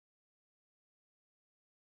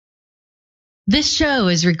This show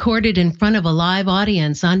is recorded in front of a live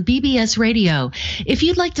audience on BBS Radio. If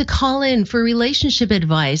you'd like to call in for relationship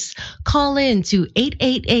advice, call in to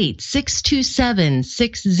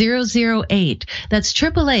 888-627-6008. That's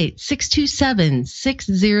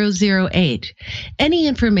 888-627-6008. Any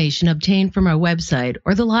information obtained from our website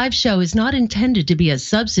or the live show is not intended to be a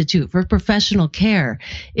substitute for professional care.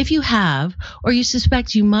 If you have, or you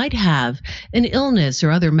suspect you might have, an illness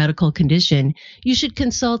or other medical condition, you should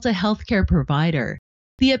consult a healthcare provider.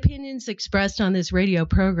 The opinions expressed on this radio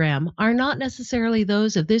program are not necessarily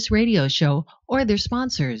those of this radio show or their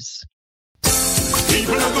sponsors.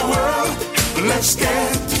 People of the world, let's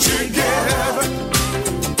get together.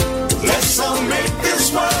 Let's all make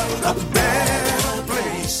this world a better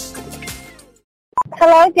place.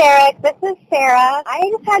 Hello, Derek. This is Sarah. I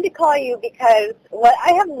just had to call you because what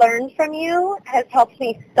I have learned from you has helped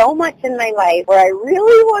me so much in my life, where I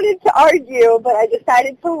really wanted to argue, but I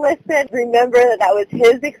decided to listen. Remember that was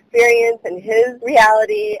his experience and his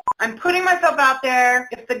reality. I'm putting myself out there.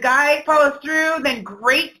 If the guy follows through, then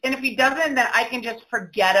great. And if he doesn't, then I can just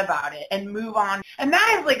forget about it and move on. And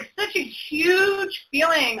that is like such a huge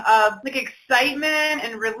feeling of like excitement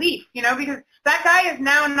and relief, you know, because that guy is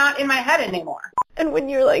now not in my head anymore. And when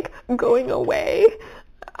you're like going away,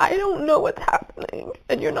 I don't know what's happening,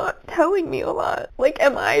 and you're not telling me a lot. Like,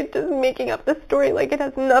 am I just making up this story like it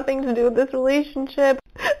has nothing to do with this relationship?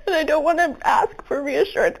 And I don't want to ask for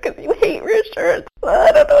reassurance because you hate reassurance.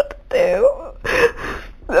 I don't know what to do.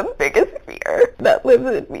 The biggest fear that lives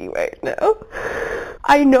in me right now.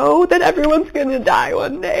 I know that everyone's going to die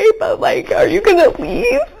one day, but like, are you going to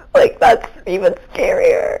leave? Like, that's even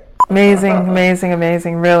scarier. Amazing, amazing,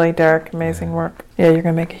 amazing. Really, Derek, amazing work. Yeah, you're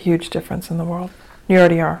going to make a huge difference in the world. You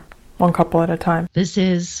already are, one couple at a time. This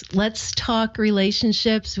is Let's Talk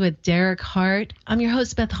Relationships with Derek Hart. I'm your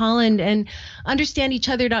host, Beth Holland, and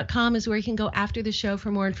understandeachother.com is where you can go after the show for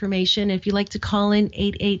more information. If you'd like to call in,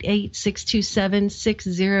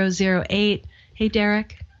 888-627-6008. Hey,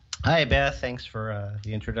 Derek. Hi, Beth. Thanks for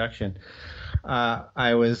the introduction.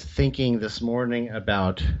 I was thinking this morning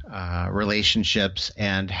about relationships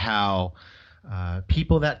and how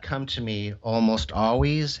people that come to me almost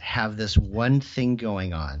always have this one thing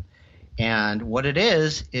going on. And what it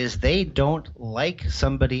is they don't like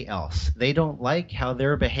somebody else. They don't like how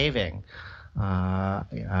they're behaving.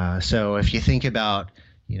 So if you think about,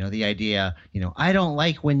 the idea, I don't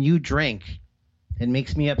like when you drink. It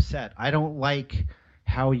makes me upset. I don't like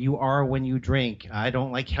how you are when you drink. I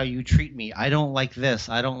don't like how you treat me. I don't like this.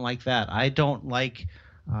 I don't like that. I don't like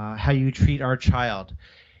how you treat our child.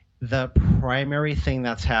 The primary thing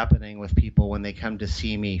that's happening with people when they come to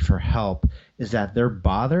see me for help is that they're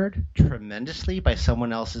bothered tremendously by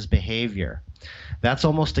someone else's behavior. That's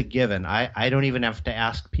almost a given. I don't even have to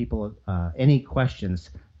ask people any questions.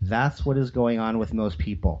 That's what is going on with most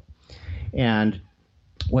people. And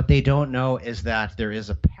what they don't know is that there is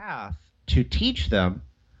a path to teach them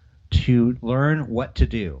to learn what to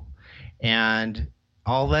do. And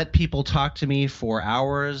I'll let people talk to me for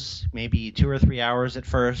hours, maybe 2 or 3 hours at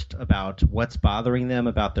first, about what's bothering them,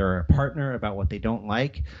 about their partner, about what they don't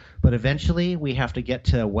like. But eventually we have to get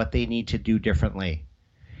to what they need to do differently.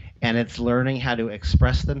 And it's learning how to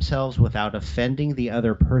express themselves without offending the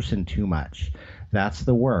other person too much. That's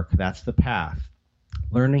the work. That's the path.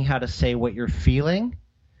 Learning how to say what you're feeling,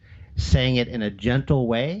 saying it in a gentle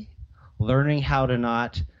way, learning how to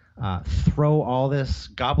not throw all this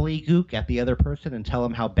gobbledygook at the other person and tell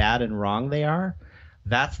them how bad and wrong they are.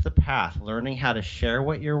 That's the path. Learning how to share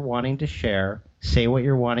what you're wanting to share, say what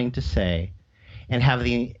you're wanting to say, and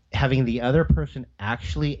having the other person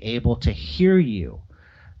actually able to hear you.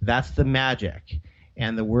 That's the magic.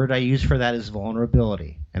 And the word I use for that is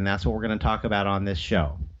vulnerability. And that's what we're going to talk about on this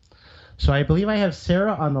show. So I believe I have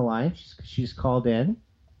Sarah on the line. She's called in.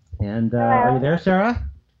 And are you there, Sarah?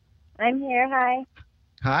 I'm here. Hi.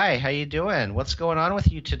 Hi, how you doing? What's going on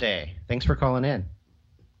with you today? Thanks for calling in.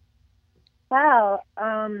 Wow.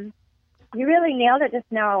 You really nailed it just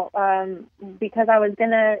now, because I was going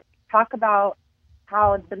to talk about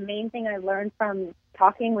how the main thing I learned from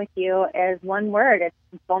talking with you is one word. It's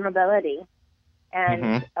vulnerability.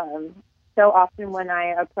 And so often when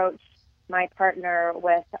I approach my partner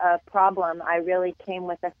with a problem, I really came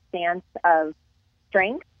with a stance of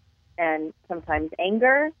strength and sometimes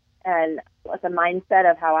anger, and with a mindset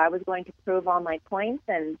of how I was going to prove all my points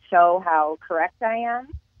and show how correct I am.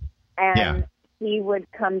 And he would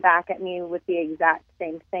come back at me with the exact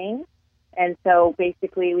same thing. And so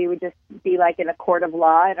basically we would just be like in a court of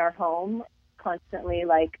law at our home, constantly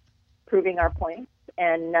like proving our points,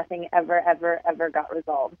 and nothing ever got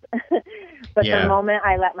resolved. But the moment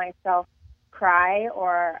I let myself cry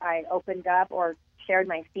or I opened up or shared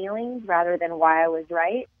my feelings rather than why I was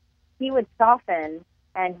right, he would soften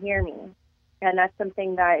and hear me. And that's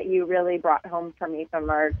something that you really brought home for me from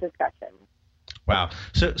our discussion. Wow.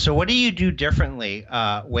 So what do you do differently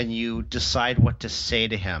when you decide what to say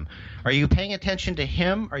to him? Are you paying attention to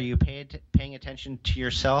him? Are you paying attention to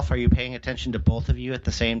yourself? Are you paying attention to both of you at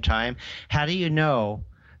the same time? How do you know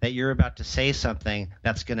that you're about to say something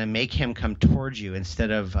that's going to make him come towards you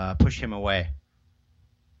instead of push him away?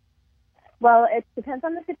 Well, it depends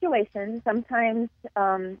on the situation. Sometimes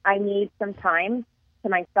I need some time to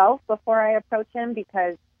myself before I approach him,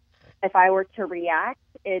 because if I were to react,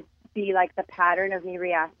 it'd be like the pattern of me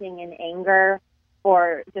reacting in anger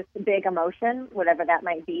or just a big emotion, whatever that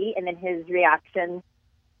might be. And then his reaction,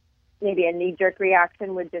 maybe a knee-jerk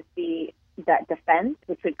reaction, would just be that defense,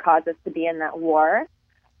 which would cause us to be in that war.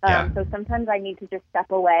 So sometimes I need to just step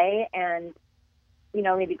away and, you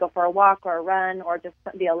know, maybe go for a walk or a run or just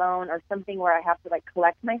be alone or something where I have to like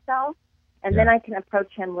collect myself. And then I can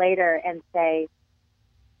approach him later and say,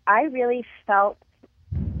 I really felt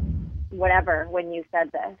whatever when you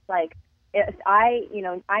said this. Like, if I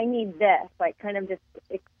need this, like kind of just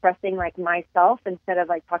expressing like myself instead of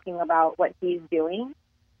like talking about what he's doing.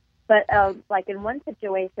 But like in one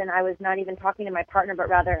situation, I was not even talking to my partner, but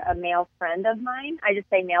rather a male friend of mine. I just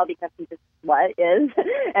say male because he just is.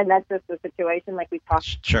 And that's just the situation. Like we talk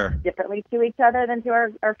differently to each other than to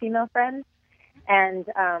our female friends. And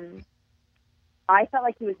I felt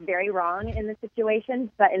like he was very wrong in the situation.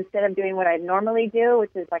 But instead of doing what I normally do,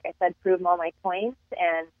 which is, like I said, prove all my points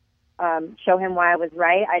and show him why I was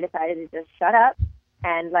right, I decided to just shut up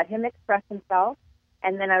and let him express himself.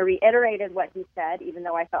 And then I reiterated what he said, even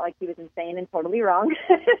though I felt like he was insane and totally wrong.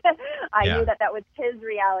 I knew that was his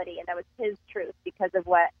reality and that was his truth because of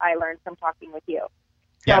what I learned from talking with you.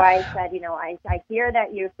 So I said, you know, I hear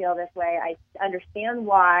that you feel this way. I understand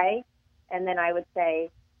why. And then I would say,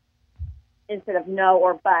 instead of no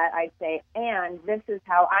or but, I'd say, and this is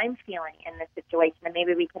how I'm feeling in this situation. And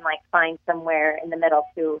maybe we can like find somewhere in the middle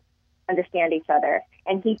to understand each other.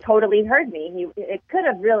 And he totally heard me. It could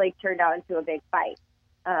have really turned out into a big fight.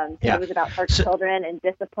 It was about our children and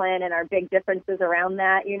discipline and our big differences around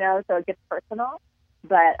that, you know, so it gets personal.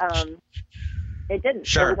 But it didn't.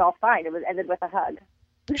 It was all fine. It was ended with a hug.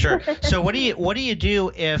 Sure. So what do you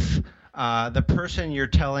do if the person you're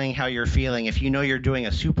telling how you're feeling, if you know you're doing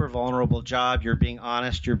a super vulnerable job, you're being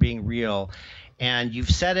honest, you're being real, and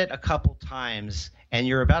you've said it a couple times, and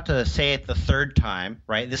you're about to say it the third time,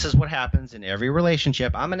 right? This is what happens in every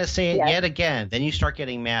relationship. I'm going to say it yet again. Then you start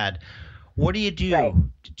getting mad. What do you do? Right.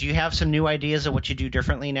 Do you have some new ideas of what you do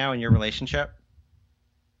differently now in your relationship?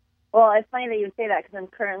 Well, it's funny that you say that because I'm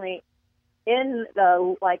currently in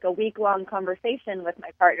a week-long conversation with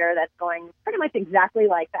my partner that's going pretty much exactly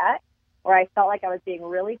like that, where I felt like I was being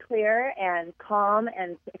really clear and calm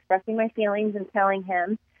and expressing my feelings and telling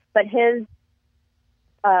him. But his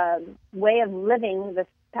way of living this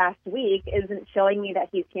past week isn't showing me that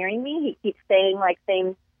he's hearing me. He keeps saying like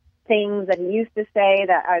same things that he used to say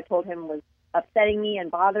that I told him was upsetting me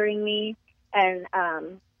and bothering me. And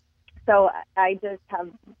so I just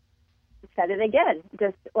have said it again,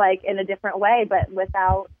 just like in a different way, but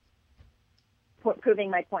without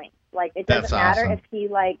proving my point. Like it doesn't matter if he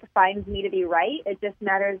like finds me to be right. It just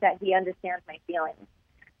matters that he understands my feelings.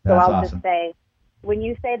 So I'll just say, when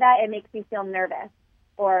you say that, it makes me feel nervous.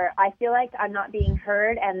 Or I feel like I'm not being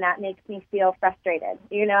heard, and that makes me feel frustrated,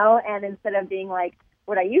 you know? And instead of being like,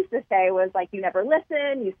 what I used to say was like, you never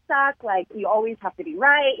listen, you suck, like you always have to be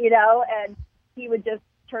right, you know? And he would just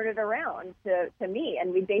turn it around to me.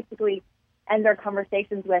 And we basically end our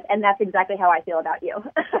conversations with, and that's exactly how I feel about you.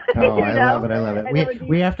 Oh, I love it.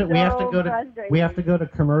 We have to go to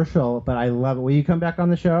commercial, but I love it. Will you come back on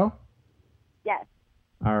the show? Yes.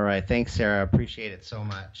 All right. Thanks, Sarah. Appreciate it so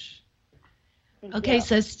much. Okay,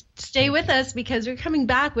 so stay with us because we're coming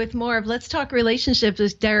back with more of Let's Talk Relationships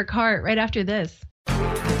with Derek Hart right after this.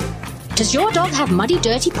 Does your dog have muddy,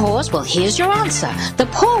 dirty paws? Well, here's your answer. The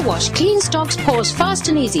Paw Wash cleans dogs' paws fast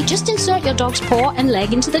and easy. Just insert your dog's paw and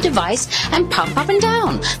leg into the device and pump up and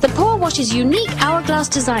down. The Paw Wash's unique hourglass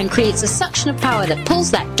design creates a suction of power that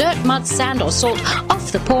pulls that dirt, mud, sand, or salt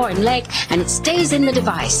off the paw and leg, and it stays in the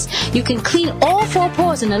device. You can clean all 4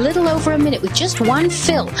 paws in a little over a minute with just one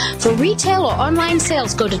fill. For retail or online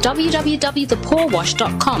sales, go to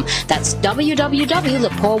www.thepawwash.com. That's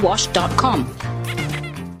www.thepawwash.com.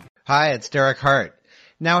 Hi, it's Derek Hart.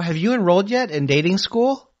 Now, have you enrolled yet in dating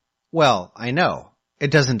school? Well, I know.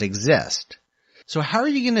 It doesn't exist. So how are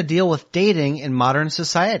you going to deal with dating in modern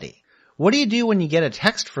society? What do you do when you get a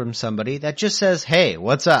text from somebody that just says, hey,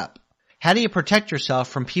 what's up? How do you protect yourself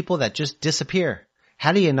from people that just disappear?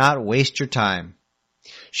 How do you not waste your time?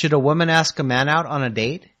 Should a woman ask a man out on a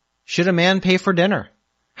date? Should a man pay for dinner?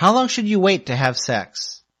 How long should you wait to have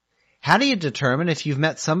sex? How do you determine if you've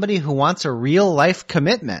met somebody who wants a real life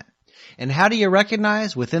commitment? And how do you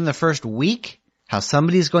recognize within the first week how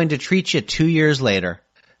somebody's going to treat you 2 years later?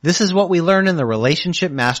 This is what we learn in the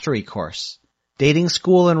Relationship Mastery course. Dating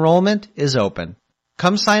school enrollment is open.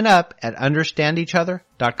 Come sign up at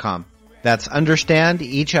understandeachother.com. That's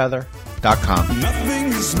understandeachother.com. Nothing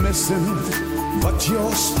is missing but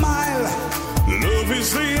your smile. Love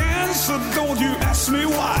is the answer, don't you ask me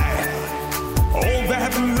why. All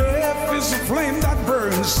that left is a flame that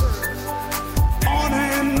burns. On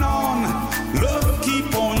and on, love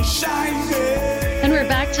keep on shining. And we're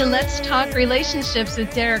back to Let's Talk Relationships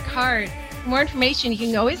with Derek Hart. For more information, you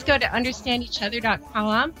can always go to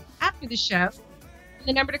understandeachother.com after the show.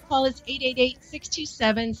 The number to call is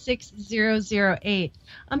 888-627-6008.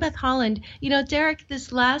 I'm Beth Holland. You know, Derek,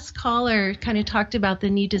 this last caller kind of talked about the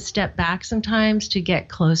need to step back sometimes to get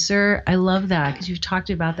closer. I love that because you've talked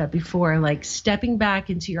about that before, like stepping back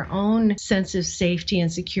into your own sense of safety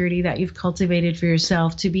and security that you've cultivated for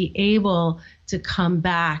yourself to be able to come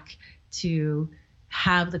back to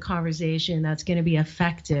have the conversation that's going to be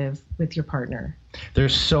effective with your partner.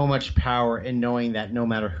 There's so much power in knowing that no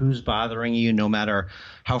matter who's bothering you, no matter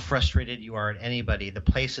how frustrated you are at anybody, the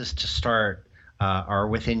places to start are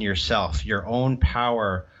within yourself. Your own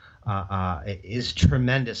power is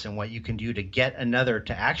tremendous in what you can do to get another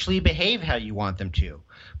to actually behave how you want them to.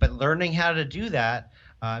 But learning how to do that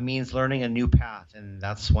means learning a new path, and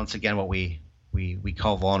that's once again what we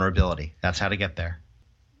call vulnerability. That's how to get there.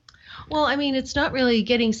 Well, I mean, it's not really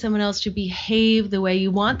getting someone else to behave the way you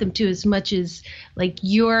want them to as much as like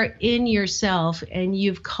you're in yourself and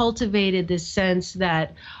you've cultivated this sense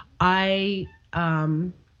that I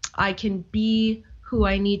can be who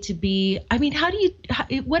I need to be. I mean,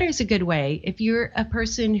 what is a good way? If you're a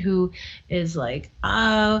person who is like,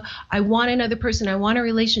 I want another person, I want a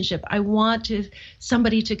relationship, I want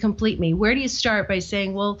somebody to complete me. Where do you start by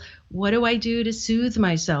saying, well, what do I do to soothe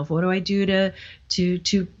myself? What do I do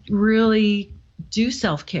to really do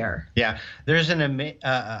self-care? Yeah, there's an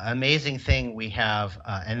amazing thing we have,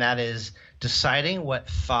 and that is deciding what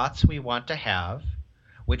thoughts we want to have,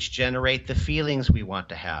 which generate the feelings we want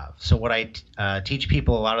to have. So what I teach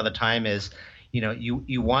people a lot of the time is,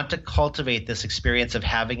 you want to cultivate this experience of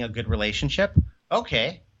having a good relationship.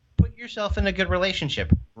 Okay, put yourself in a good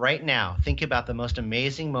relationship right now. Think about the most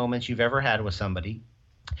amazing moments you've ever had with somebody,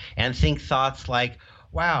 and think thoughts like,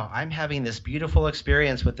 wow, I'm having this beautiful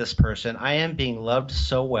experience with this person. I am being loved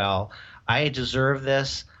so well. I deserve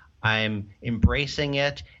this. I'm embracing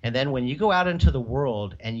it. And then when you go out into the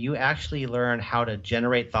world and you actually learn how to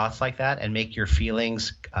generate thoughts like that and make your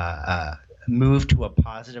feelings move to a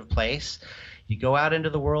positive place, you go out into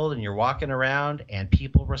the world and you're walking around and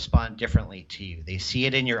people respond differently to you. They see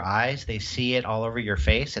it in your eyes. They see it all over your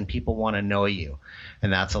face, and people want to know you.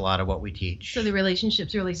 And that's a lot of what we teach. So the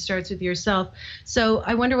relationships really starts with yourself. So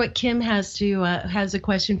I wonder what Kim has a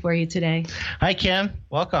question for you today. Hi, Kim.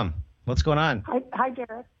 Welcome. What's going on? Hi,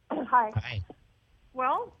 Derek. Hi. Hi.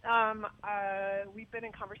 Well, we've been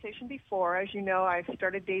in conversation before. As you know, I've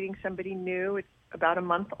started dating somebody new. It's about a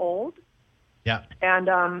month old. Yeah. And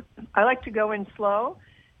I like to go in slow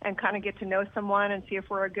and kind of get to know someone and see if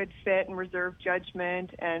we're a good fit and reserve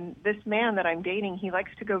judgment. And this man that I'm dating, he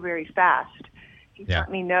likes to go very fast. He's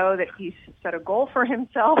let me know that he's set a goal for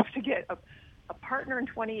himself to get a partner in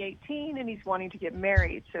 2018, and he's wanting to get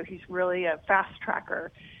married. So he's really a fast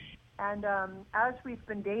tracker. And as we've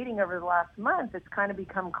been dating over the last month, it's kind of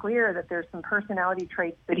become clear that there's some personality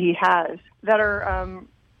traits that he has that are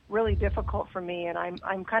really difficult for me, and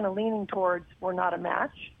I'm kind of leaning towards we're not a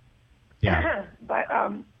match. Yeah. But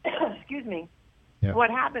excuse me. Yeah. What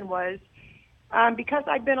happened was because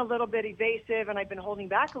I've been a little bit evasive and I've been holding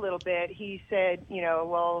back a little bit, he said,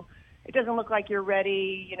 well, it doesn't look like you're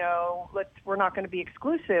ready. We're not going to be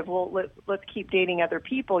exclusive. Well, let's keep dating other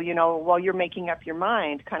people, while you're making up your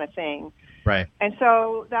mind, kind of thing. Right. And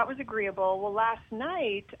so that was agreeable. Well, last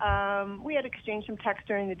night we had exchanged some texts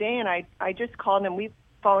during the day, and I just called him. We've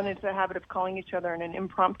fallen into the habit of calling each other in an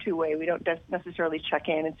impromptu way. We don't necessarily check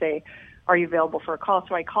in and say, are you available for a call?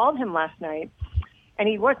 So I called him last night, and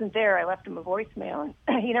he wasn't there. I left him a voicemail,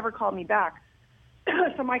 and he never called me back.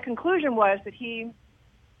 So my conclusion was that he's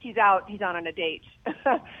out on a date.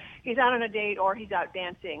 He's out on a date, or he's out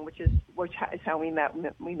dancing, which is how we met.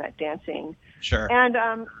 We met dancing. Sure.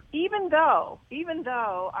 And even though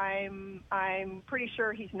I'm pretty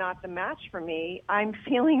sure he's not the match for me, I'm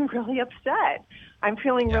feeling really upset. I'm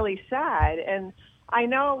feeling really sad. And I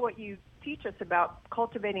know what you teach us about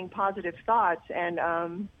cultivating positive thoughts, and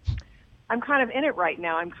I'm kind of in it right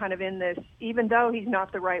now. I'm kind of in this, even though he's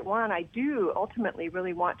not the right one, I do ultimately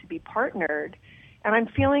really want to be partnered, and I'm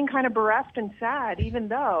feeling kind of bereft and sad, even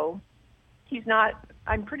though he's not,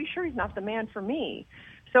 I'm pretty sure he's not the man for me.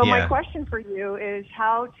 So my question for you is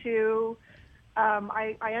how to,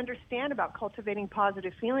 I understand about cultivating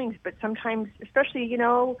positive feelings, but sometimes, especially, you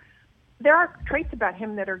know, there are traits about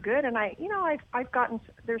him that are good, and I've gotten,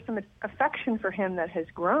 there's some affection for him that has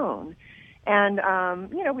grown. And,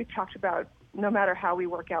 you know, we've talked about no matter how we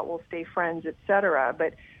work out, we'll stay friends, etc.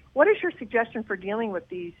 But what is your suggestion for dealing with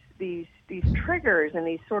these triggers and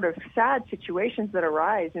these sort of sad situations that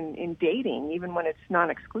arise in dating, even when it's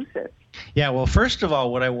non-exclusive? Yeah, well, first of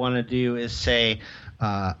all, what I want to do is say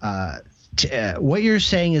what you're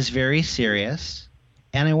saying is very serious,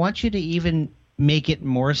 and I want you to even make it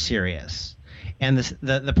more serious. And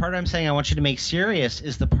the part I'm saying I want you to make serious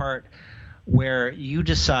is the part where you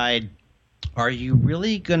decide, are you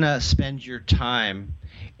really going to spend your time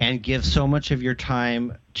and give so much of your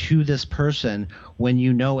time to this person when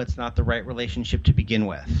you know it's not the right relationship to begin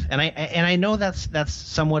with? And I know that's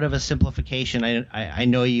somewhat of a simplification. I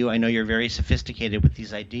know you. I know you're very sophisticated with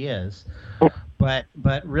these ideas. But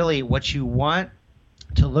really what you want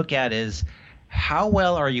to look at is, how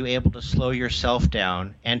well are you able to slow yourself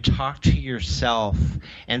down and talk to yourself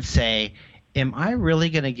and say, am I really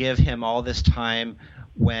going to give him all this time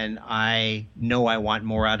when I know I want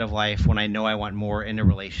more out of life, when I know I want more in a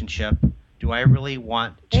relationship? Do I really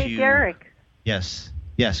want to... Hey, Derek. Yes,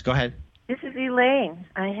 go ahead. This is Elaine.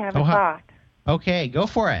 I have a thought. Okay, go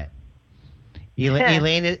for it.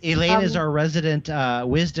 Elaine is our resident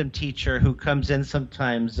wisdom teacher who comes in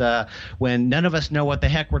sometimes when none of us know what the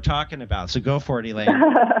heck we're talking about. So go for it, Elaine.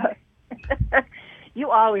 You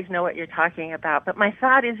always know what you're talking about. But my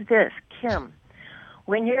thought is this, Kim.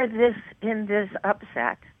 When you're in this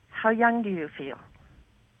upset, how young do you feel?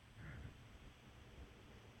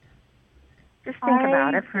 Just think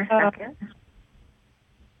about it for a second.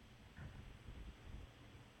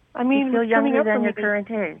 I mean, you feel younger than your current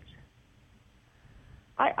age.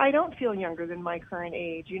 I don't feel younger than my current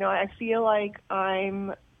age. You know, I feel like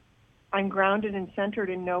I'm grounded and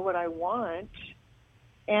centered and know what I want.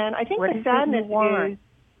 And I think the sadness is...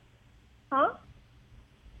 Huh?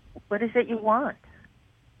 What is it you want?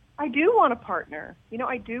 I do want a partner. You know,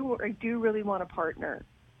 I do really want a partner.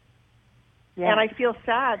 Yeah. And I feel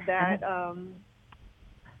sad that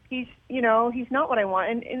he's not what I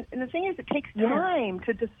want. And the thing is, it takes time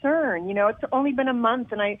to discern. You know, it's only been a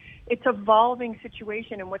month, and it's an evolving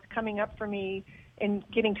situation. And what's coming up for me in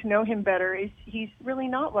getting to know him better is he's really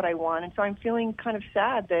not what I want. And so I'm feeling kind of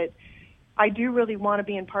sad that I do really want to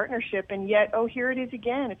be in partnership, and yet, here it is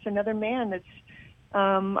again. It's another man that's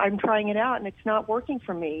I'm trying it out, and it's not working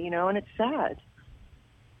for me. You know, and it's sad.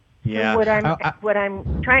 Yeah. So what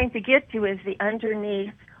I'm trying to get to is the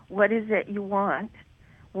underneath. What is it you want?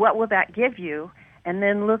 What will that give you? And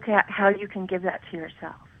then look at how you can give that to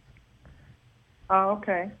yourself. Oh,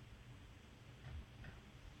 okay.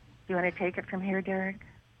 Do you want to take it from here, Derek?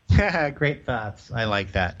 Great thoughts. I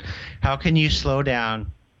like that. How can you slow down?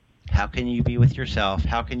 How can you be with yourself?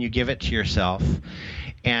 How can you give it to yourself?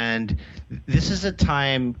 And this is a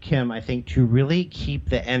time, Kim, I think, to really keep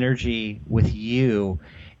the energy with you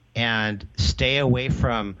and stay away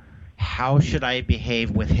from how should I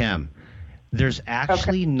behave with him. There's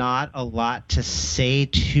actually not a lot to say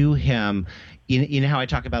to him. You know how I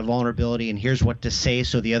talk about vulnerability and here's what to say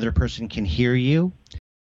so the other person can hear you?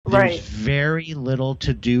 There's very little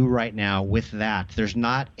to do right now with that. There's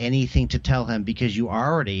not anything to tell him because you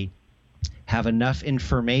already have enough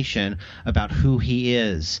information about who he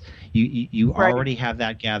is. You already have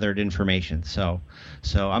that gathered information. So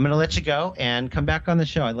I'm going to let you go and come back on the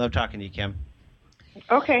show. I love talking to you, Kim.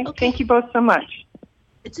 Okay. Thank you both so much.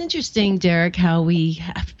 It's interesting, Derek, how we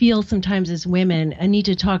feel sometimes as women and need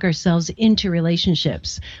to talk ourselves into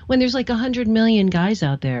relationships when there's like 100 million guys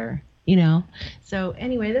out there, you know. So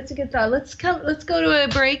anyway, that's a good thought. Let's go to a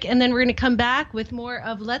break, and then we're going to come back with more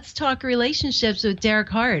of Let's Talk Relationships with Derek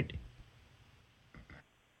Hart.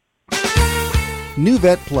 New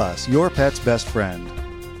Vet Plus, your pet's best friend.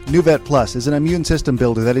 New Vet Plus is an immune system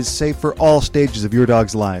builder that is safe for all stages of your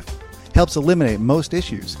dog's life. Helps eliminate most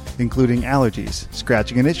issues, including allergies,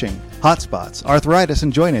 scratching and itching, hot spots, arthritis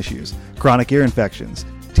and joint issues, chronic ear infections,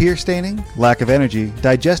 tear staining, lack of energy,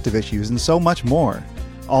 digestive issues, and so much more.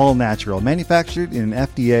 All natural, manufactured in an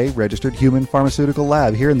FDA-registered human pharmaceutical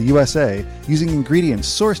lab here in the USA, using ingredients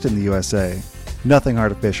sourced in the USA. Nothing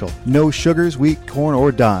artificial, no sugars, wheat, corn,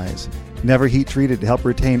 or dyes. Never heat treated to help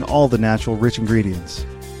retain all the natural rich ingredients.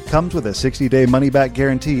 comes with a 60-day money-back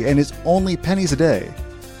guarantee and is only pennies a day.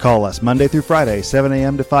 Call us Monday through Friday, 7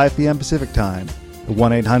 a.m. to 5 p.m. Pacific Time.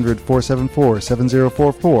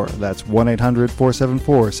 1-800-474-7044. That's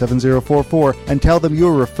 1-800-474-7044. And tell them you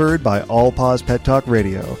were referred by All Paws Pet Talk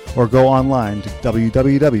Radio. Or go online to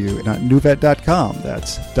www.nuvet.com.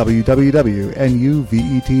 That's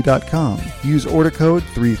www.nuvet.com. Use order code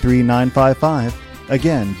 33955.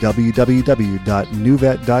 Again,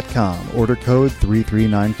 www.nuvet.com. Order code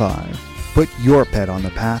 3395. Put your pet on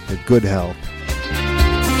the path to good health.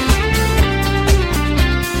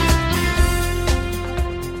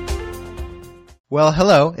 Well,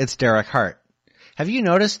 hello, it's Derek Hart. Have you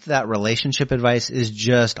noticed that relationship advice is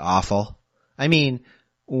just awful? I mean,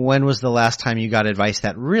 when was the last time you got advice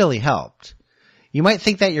that really helped? You might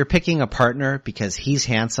think that you're picking a partner because he's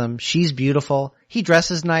handsome, she's beautiful, he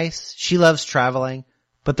dresses nice, she loves traveling,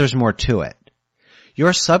 but there's more to it.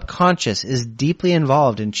 Your subconscious is deeply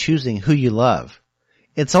involved in choosing who you love.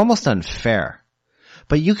 It's almost unfair.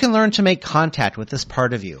 But you can learn to make contact with this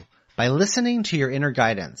part of you by listening to your inner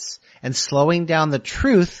guidance and slowing down the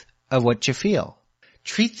truth of what you feel.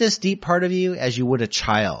 Treat this deep part of you as you would a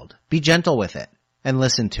child. Be gentle with it and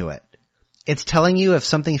listen to it. It's telling you if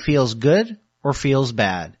something feels good or feels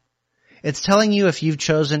bad. It's telling you if you've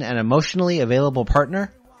chosen an emotionally available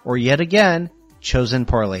partner or yet again, chosen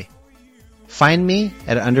poorly. Find me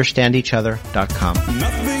at understandeachother.com.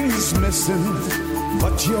 Nothing is missing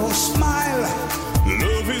but your smile.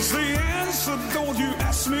 Love is the answer, don't you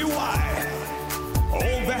ask me why. All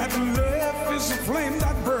that left is a flame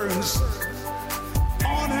that burns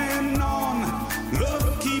on and on.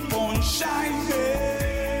 Love keep on shining.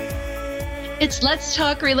 It's Let's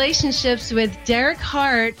Talk Relationships with Derek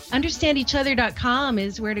Hart. Understandeachother.com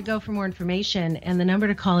is where to go for more information, and the number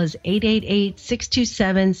to call is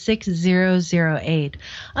 888-627-6008.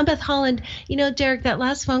 I'm Beth Holland. You know, Derek, that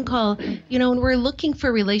last phone call, you know, when we're looking for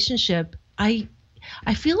a relationship, I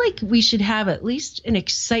feel like we should have at least an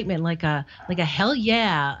excitement, like a hell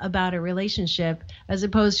yeah about a relationship, as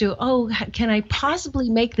opposed to, oh, can I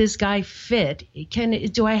possibly make this guy fit?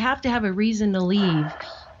 Do I have to have a reason to leave?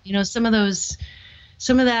 You know, some of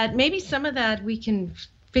that we can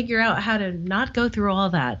figure out how to not go through all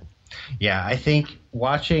that. Yeah, I think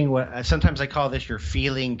watching sometimes I call this your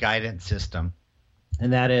feeling guidance system.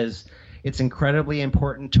 And that is, it's incredibly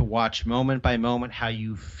important to watch moment by moment how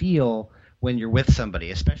you feel when you're with somebody,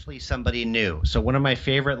 especially somebody new. So one of my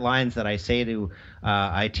favorite lines that I say to,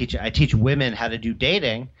 I teach women how to do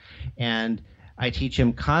dating, and I teach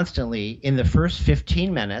them constantly in the first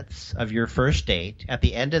 15 minutes of your first date. At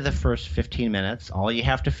the end of the first 15 minutes, all you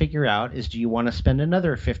have to figure out is, do you want to spend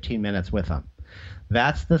another 15 minutes with them?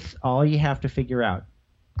 That's all you have to figure out.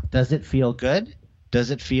 Does it feel good? Does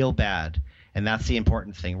it feel bad? And that's the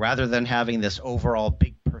important thing, rather than having this overall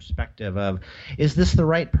big perspective of, is this the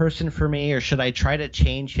right person for me, or should I try to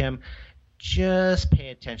change him? Just pay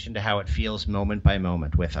attention to how it feels moment by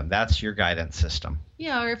moment with him. That's your guidance system.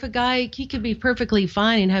 Yeah, or if a guy, he could be perfectly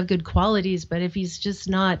fine and have good qualities, but if he's just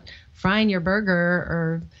not frying your burger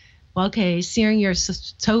or, well, okay, searing your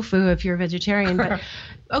tofu if you're a vegetarian. But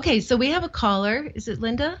okay, so we have a caller. Is it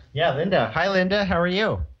Linda? Yeah, Linda. Hi, Linda. How are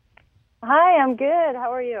you? Hi, I'm good.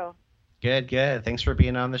 How are you? Good, good. Thanks for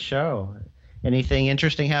being on the show. Anything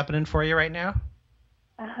interesting happening for you right now?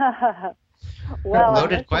 Well,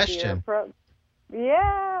 loaded question.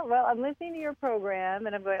 Yeah, well, I'm listening to your program,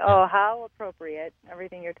 and I'm going, oh, how appropriate,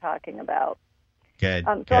 everything you're talking about. Good.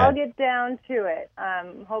 So good. I'll get down to it.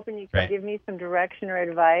 I'm hoping you can give me some direction or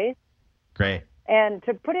advice. Great. And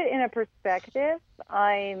to put it in a perspective,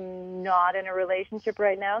 I'm not in a relationship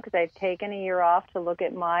right now because I've taken a year off to look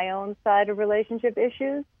at my own side of relationship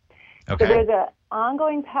issues. Okay. So there's an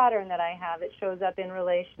ongoing pattern that I have that shows up in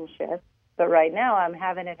relationships. But right now I'm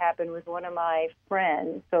having it happen with one of my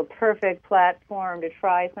friends. So perfect platform to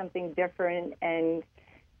try something different and,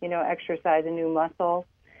 you know, exercise a new muscle.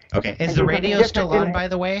 Okay. Is the radio still on, by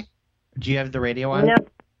the way? Do you have the radio on? No.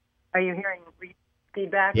 Are you hearing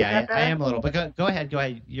feedback? Yeah, I am a little. But go ahead. Go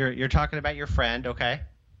ahead. You're talking about your friend, okay?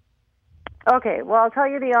 Okay. Well, I'll tell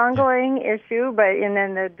you the ongoing issue, and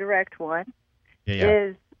then the direct one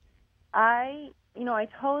is I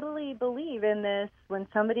totally believe in this. When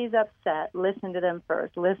somebody's upset, listen to them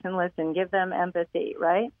first. Listen. Give them empathy,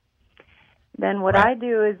 right? Then what I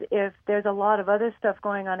do is, if there's a lot of other stuff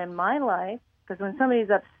going on in my life, because when somebody's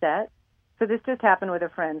upset, so this just happened with a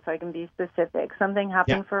friend, so I can be specific. Something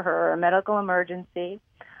happened for her, a medical emergency.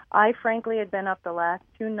 I frankly had been up the last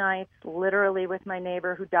 2 nights, literally with my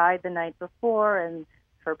neighbor who died the night before and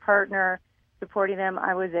her partner, supporting them.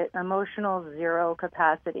 I was at emotional zero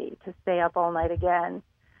capacity to stay up all night again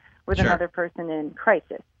with another person in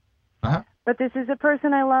crisis. Uh-huh. But this is a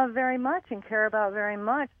person I love very much and care about very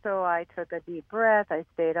much, so I took a deep breath. I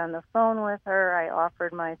stayed on the phone with her. I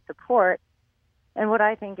offered my support. And what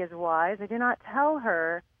I think is wise, I do not tell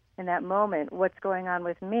her in that moment what's going on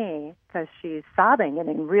with me because she's sobbing and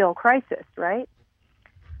in real crisis, right?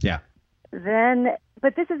 Yeah.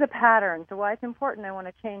 But this is a pattern, so why it's important, I want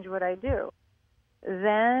to change what I do.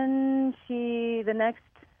 Then the next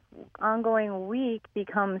ongoing week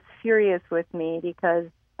becomes furious with me because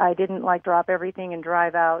I didn't drop everything and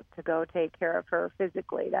drive out to go take care of her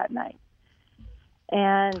physically that night.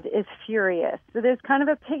 And is furious. So there's kind of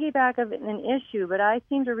a piggyback of an issue, but I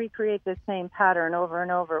seem to recreate the same pattern over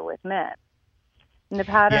and over with men. And the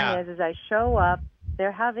pattern is I show up,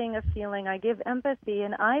 they're having a feeling, I give empathy,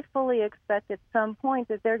 and I fully expect at some point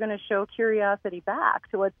that they're going to show curiosity back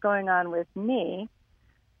to what's going on with me.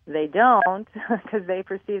 They don't, because they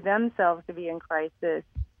perceive themselves to be in crisis,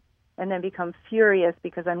 and then become furious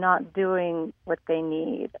because I'm not doing what they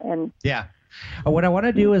need. And what I want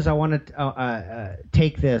to do is I want to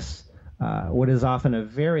take this, what is often a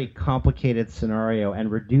very complicated scenario, and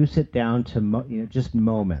reduce it down to just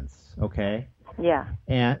moments, okay? Yeah.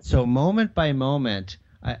 And so moment by moment,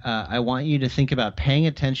 I want you to think about paying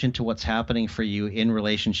attention to what's happening for you in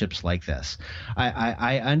relationships like this.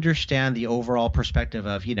 I understand the overall perspective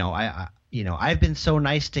of, I've been so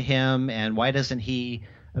nice to him, and why doesn't he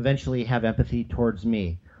eventually have empathy towards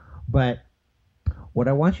me? But what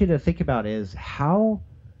I want you to think about is how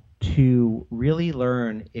to really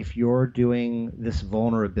learn if you're doing this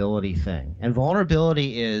vulnerability thing. And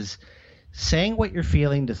vulnerability is saying what you're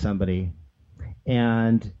feeling to somebody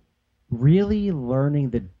and really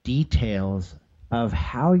learning the details of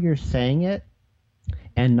how you're saying it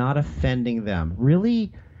and not offending them.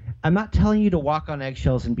 Really, I'm not telling you to walk on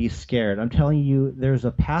eggshells and be scared. I'm telling you there's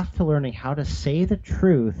a path to learning how to say the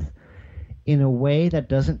truth in a way that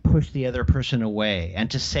doesn't push the other person away, and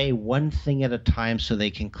to say one thing at a time so they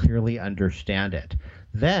can clearly understand it.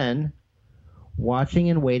 Then watching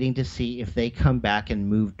and waiting to see if they come back and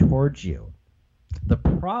move towards you. The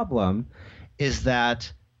problem is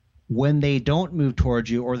that when they don't move towards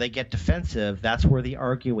you or they get defensive, that's where the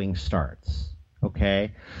arguing starts.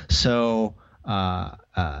 Okay? So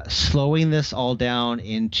slowing this all down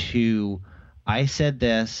into, I said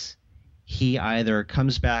this, he either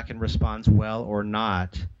comes back and responds well or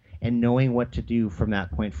not, and knowing what to do from that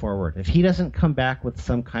point forward. If he doesn't come back with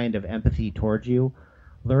some kind of empathy towards you,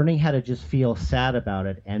 learning how to just feel sad about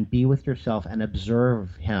it and be with yourself and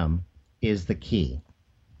observe him is the key.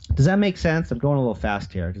 Does that make sense? I'm going a little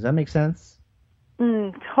fast here. Does that make sense?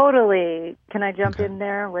 Totally. Can I jump in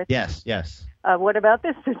there with? Yes. What about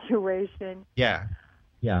this situation? Yeah.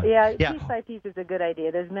 Piece by piece is a good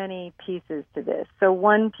idea. There's many pieces to this. So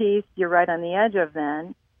one piece you're right on the edge of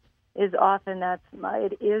then is often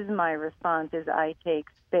it is my response is I take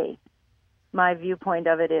space. My viewpoint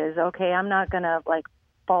of it is, okay, I'm not going to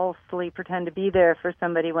falsely pretend to be there for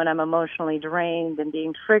somebody when I'm emotionally drained and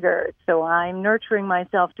being triggered. So I'm nurturing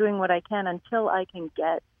myself, doing what I can until I can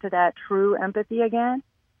get to that true empathy again.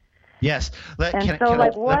 Yes. Let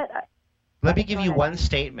me give you one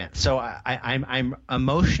statement. So I'm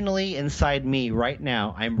emotionally inside me right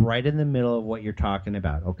now. I'm right in the middle of what you're talking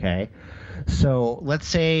about, okay? So let's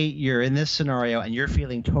say you're in this scenario and you're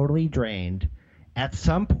feeling totally drained. At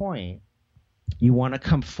some point, you want to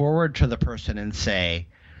come forward to the person and say,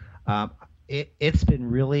 it's been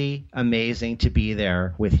really amazing to be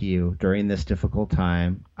there with you during this difficult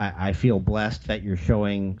time. I feel blessed that you're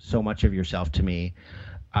showing so much of yourself to me.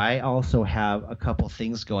 I also have a couple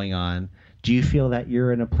things going on. Do you feel that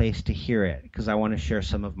you're in a place to hear it? Because I want to share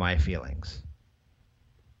some of my feelings.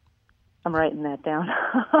 I'm writing that down.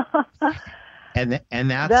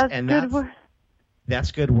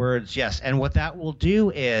 That's good words, yes. And what that will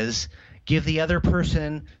do is give the other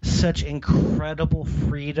person such incredible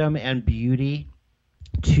freedom and beauty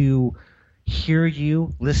to hear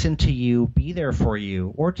you, listen to you, be there for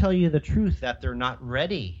you, or tell you the truth that they're not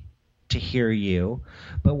ready to hear you.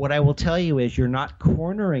 But what I will tell you is you're not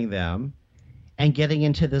cornering them and getting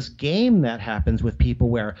into this game that happens with people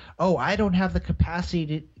where, I don't have the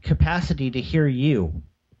capacity to hear you.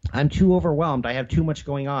 I'm too overwhelmed. I have too much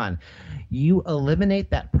going on. You eliminate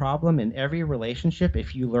that problem in every relationship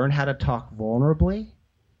if you learn how to talk vulnerably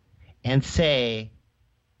and say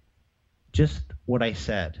just what I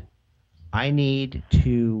said. I need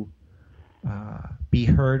to be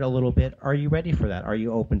heard a little bit. Are you ready for that? Are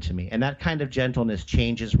you open to me? And that kind of gentleness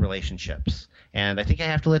changes relationships. And I think I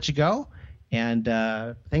have to let you go. And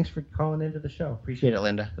thanks for calling into the show. Appreciate it,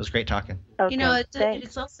 Linda. It was great talking. Okay,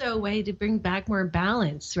 it's also a way to bring back more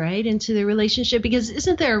balance, right, into the relationship, because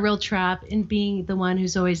isn't there a real trap in being the one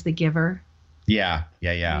who's always the giver? Yeah.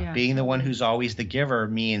 Being the one who's always the giver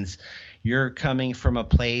means you're coming from a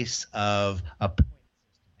place of a point system.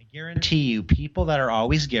 I guarantee you, people that are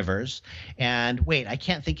always givers, and wait, I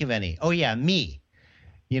can't think of any. Oh, yeah, me.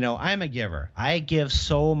 I'm a giver. I give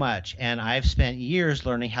so much, and I've spent years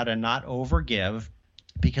learning how to not overgive,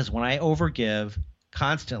 because when I overgive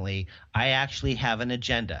constantly, I actually have an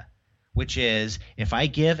agenda, which is if I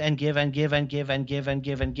give and give and give and give and give and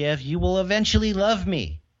give and give, you will eventually love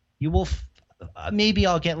me. You will maybe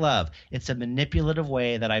I'll get love. It's a manipulative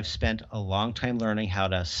way that I've spent a long time learning how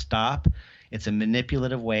to stop. It's a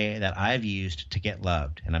manipulative way that I've used to get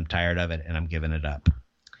loved, and I'm tired of it, and I'm giving it up.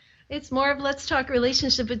 It's more of Let's Talk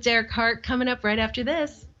Relationship with Derek Hart coming up right after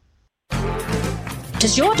this.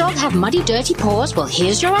 Does your dog have muddy, dirty paws? Well,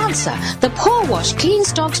 here's your answer. The Paw Wash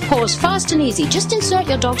cleans dog's paws fast and easy. Just insert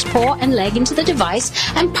your dog's paw and leg into the device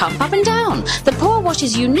and pump up and down. The Paw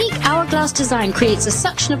Wash's unique hourglass design creates a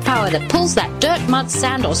suction of power that pulls that dirt, mud,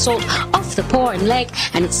 sand, or salt off the paw and leg,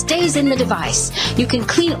 and it stays in the device. You can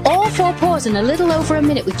clean all 4 paws in a little over a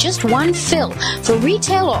minute with just one fill. For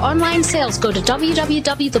retail or online sales, go to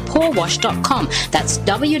www.thepawwash.com. That's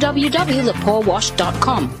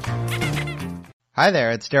www.thepawwash.com. Hi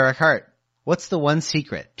there, it's Derek Hart. What's the one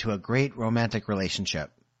secret to a great romantic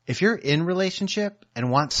relationship? If you're in relationship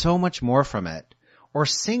and want so much more from it, or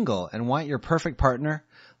single and want your perfect partner,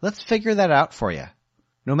 let's figure that out for you.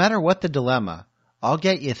 No matter what the dilemma, I'll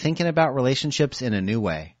get you thinking about relationships in a new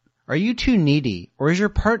way. Are you too needy, or is your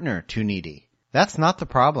partner too needy? That's not the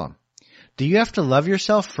problem. Do you have to love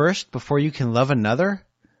yourself first before you can love another?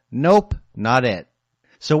 Nope, not it.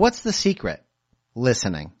 So what's the secret?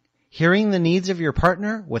 Listening. Hearing the needs of your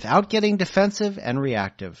partner without getting defensive and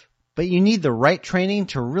reactive. But you need the right training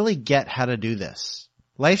to really get how to do this.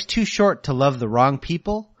 Life's too short to love the wrong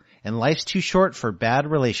people, and life's too short for bad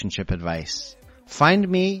relationship advice. Find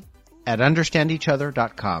me at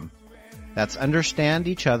understandeachother.com. That's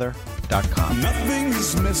understandeachother.com.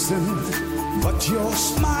 Nothing's missing but your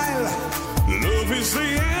smile. Love is the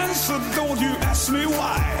answer, don't you ask me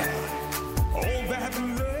why. All that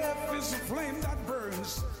love is a flame that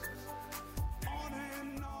burns.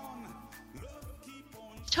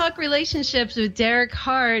 Talk Relationships with Derek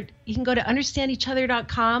Hart. You can go to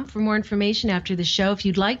understandeachother.com for more information after the show. If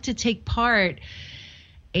you'd like to take part,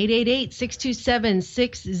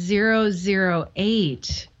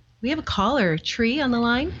 888-627-6008. We have a caller, Tree, on the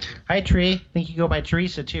line. Hi, Tree. I think you go by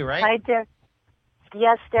Teresa, too, right? Hi, Derek.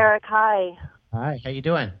 Yes, Derek. Hi. Hi. How you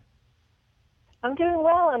doing? I'm doing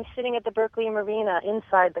well. I'm sitting at the Berkeley Marina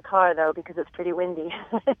inside the car, though, because it's pretty windy.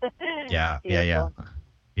 Yeah. Yeah.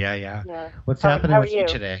 What's How happening with are you you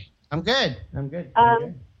today? I'm good.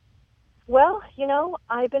 Well,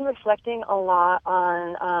 I've been reflecting a lot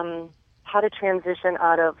on how to transition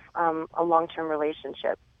out of a long-term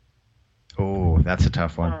relationship. Oh, that's a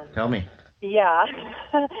tough one. Tell me. Yeah.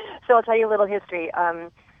 So I'll tell you a little history.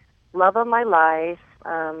 Love of my life.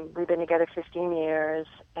 We've been together 15 years,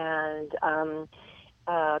 and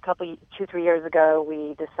 2-3 years ago,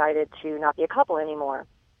 we decided to not be a couple anymore.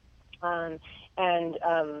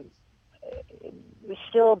 We're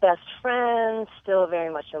still best friends, still very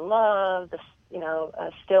much in love,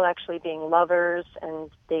 still actually being lovers and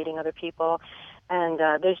dating other people. And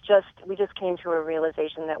we just came to a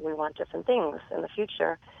realization that we want different things in the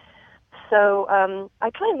future. So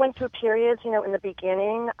I kind of went through periods, in the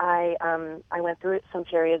beginning. I went through some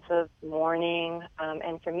periods of mourning,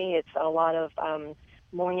 and for me, it's a lot of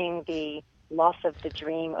mourning the loss of the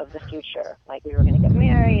dream of the future. Like we were going to get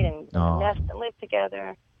married and nest and live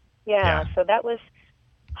together. Yeah, so that was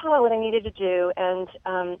what I needed to do. And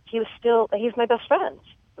he's my best friend.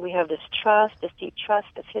 We have this trust, this deep trust,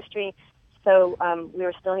 this history. So we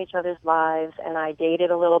were still in each other's lives, and I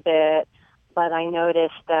dated a little bit, but I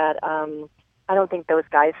noticed that I don't think those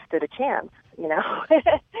guys stood a chance, Yeah.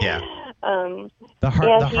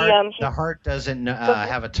 The heart doesn't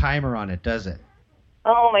have a timer on it, does it?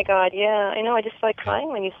 Oh my God, yeah. I know. I just feel like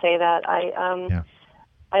crying when you say that.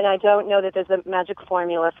 And I don't know that there's a magic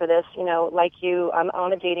formula for this. Like you,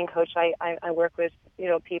 I'm a dating coach. I work with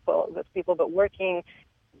people,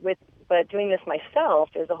 but doing this myself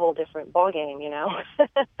is a whole different ballgame.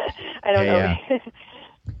 I don't know.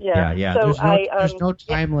 Yeah. So there's no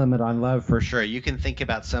time limit on love for sure. You can think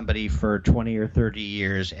about somebody for 20 or 30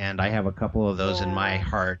 years, and I have a couple of those in my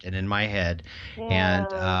heart and in my head, and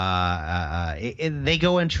they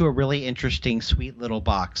go into a really interesting, sweet little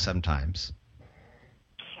box sometimes.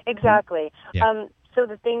 Exactly. Yeah. So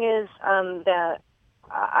the thing is that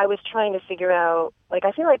I was trying to figure out, like,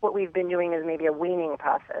 I feel like what we've been doing is maybe a weaning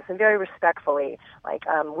process, and very respectfully, like,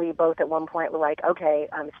 we both at one point were like, okay,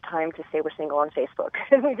 it's time to say we're single on Facebook,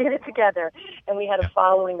 and we did it together, and we had a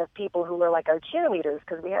following of people who were like our cheerleaders,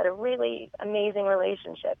 because we had a really amazing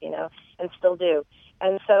relationship, you know, and still do.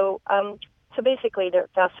 And so, so basically, to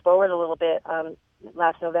fast forward a little bit,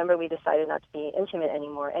 last November we decided not to be intimate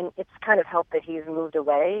anymore, and it's kind of helped that he's moved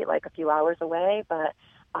away, like a few hours away, but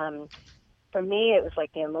for me, it was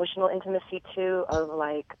like the emotional intimacy, too, of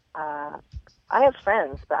like, I have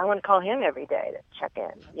friends, but I want to call him every day to check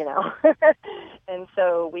in, you know? And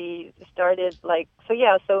so we started, like,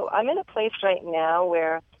 so I'm in a place right now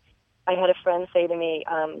where I had a friend say to me,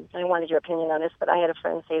 I wanted your opinion on this, but I had a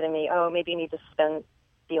friend say to me, oh, maybe you need to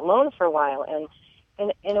be alone for a while.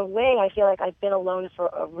 And in a way, I feel like I've been alone for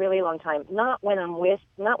a really long time. Not when I'm with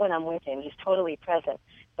him. He's totally present,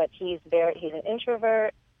 but he's an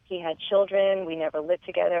introvert. He had children. We never lived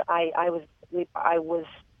together. I was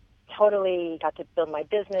totally got to build my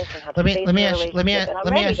business and have a relationship. Let me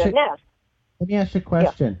ask you a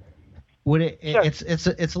question. Yeah. Would it? Sure.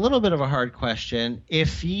 It's a little bit of a hard question.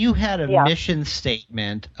 If you had a mission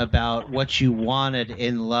statement about what you wanted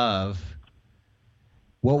in love,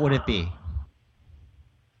 what would it be?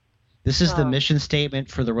 This is the mission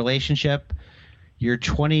statement for the relationship. You're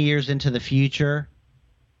 20 years into the future,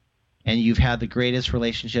 and you've had the greatest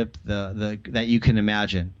relationship that you can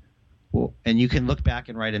imagine. Well, and you can look back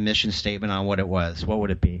and write a mission statement on what it was. What would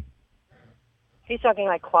it be? He's talking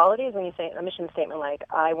like qualities when you say a mission statement, like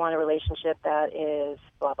I want a relationship that is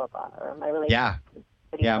blah blah blah, or my relationship.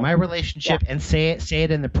 Yeah, my relationship, and say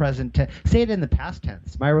it in the present tense. Say it in the past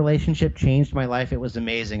tense. My relationship changed my life. It was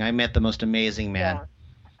amazing. I met the most amazing man. Yeah.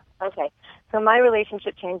 Okay. So my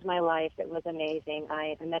relationship changed my life. It was amazing.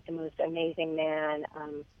 I met the most amazing man.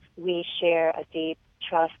 We share a deep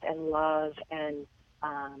trust and love, and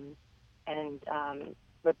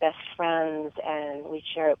we're best friends, and we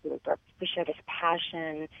share this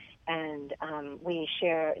passion, and we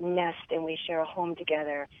share a nest, and we share a home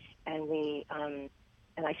together, and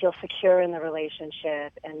and I feel secure in the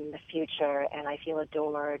relationship and the future, and I feel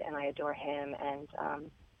adored, and I adore him, and I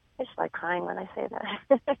just like crying when I say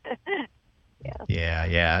that.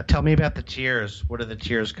 Yeah. Tell me about the tears. Where do the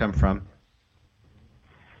tears come from?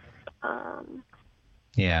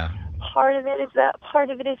 Part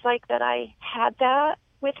of it is like that I had that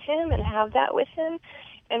with him and have that with him,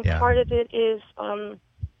 and part of it is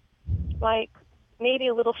like maybe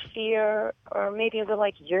a little fear, or maybe a little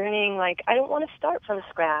like yearning, like I don't want to start from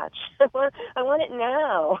scratch. I want it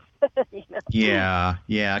now. You know?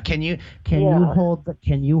 Yeah. Can you hold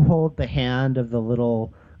the hand of the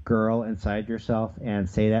little girl inside yourself and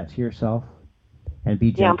say that to yourself and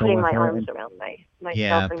be gentle I'm putting with my her arms around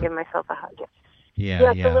myself and giving myself a hug.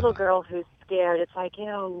 Yeah. It's the little girl who's scared. It's like,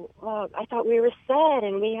 I thought we were set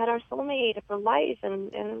and we had our soulmate for life,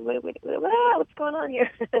 and what's going on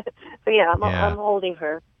here? So I'm holding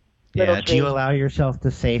her. Yeah. Do you allow yourself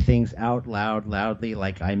to say things out loudly,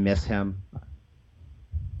 like I miss him?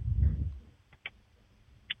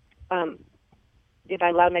 If I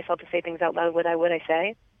allowed myself to say things out loud, would I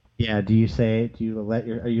say? Yeah.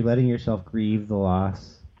 Are you letting yourself grieve the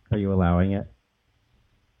loss? Are you allowing it?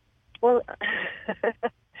 Well,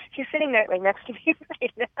 she's sitting there right next to me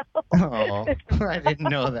right now. Oh, I didn't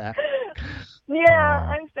know that.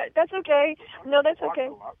 Yeah, that's okay. No, that's okay.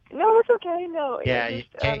 No, it's okay. No. Yeah,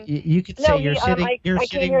 you could say you're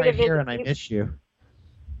sitting right here, and I miss you.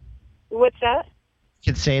 What's that?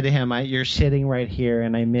 You could say to him, you're sitting right here,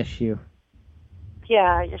 and I miss you.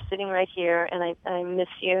 Yeah, you're sitting right here, and I miss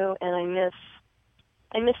you, and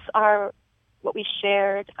I miss what we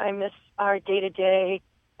shared. I miss our day-to-day.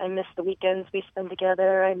 I miss the weekends we spend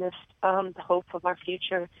together. I miss the hope of our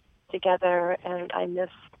future together, and I miss,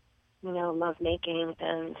 love making.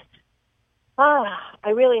 And I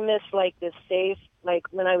really miss like this safe. Like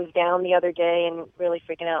when I was down the other day and really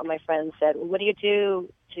freaking out, my friend said, "What do you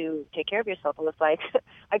do to take care of yourself?" I was like,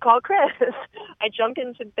 "I call Chris. I jump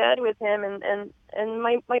into bed with him, and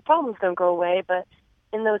my problems don't go away." But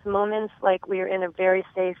in those moments, like we were in a very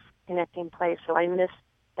safe, connecting place. So I miss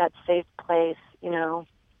that safe place,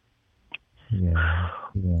 Yeah.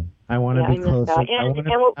 I want to be closer.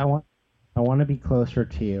 I want to be closer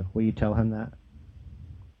to you. Will you tell him that?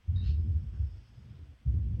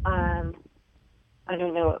 I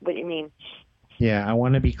don't know what you mean. Yeah, I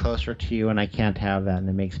want to be closer to you, and I can't have that, and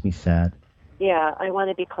it makes me sad. Yeah, I want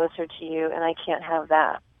to be closer to you, and I can't have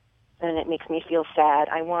that, and it makes me feel sad.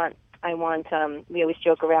 I want. We always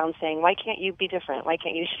joke around saying, "Why can't you be different? Why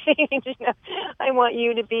can't you change?" I want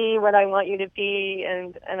you to be what I want you to be,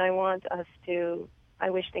 and I want us to I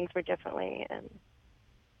wish things were differently, and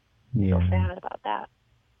Yeah. feel sad about that.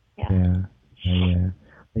 Yeah.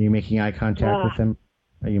 Are you making eye contact with him?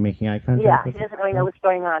 Are you making eye contact Yeah, with he him? doesn't really know what's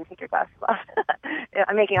going on. Take your glasses off. Yeah,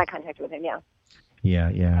 I'm making eye contact with him, yeah.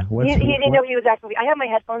 Yeah. He didn't know he was actively... I have my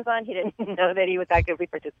headphones on. He didn't know that he was actively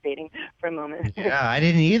participating for a moment. Yeah, I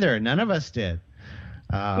didn't either. None of us did.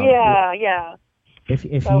 Yeah. If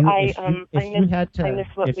you had to... I miss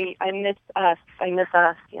us, I miss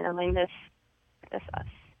us, I miss us.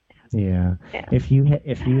 Yeah. If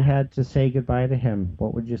you had to say goodbye to him,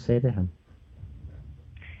 what would you say to him?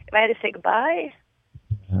 If I had to say goodbye?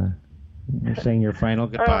 You're saying your final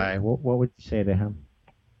goodbye. What would you say to him?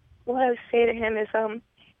 What I would say to him is,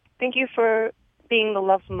 thank you for being the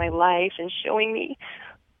love of my life and showing me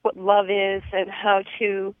what love is and how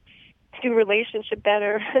to do relationship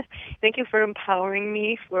better. Thank you for empowering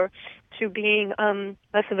me to being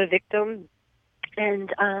less of a victim,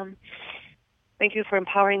 and thank you for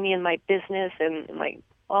empowering me in my business and my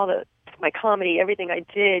comedy, everything I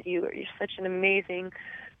did. You're such an amazing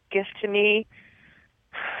gift to me,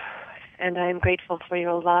 and I am grateful for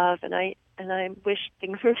your love. And I wish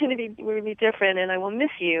things were going to be different. And I will miss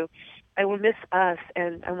you. I will miss us,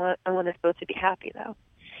 and I want us both to be happy, though.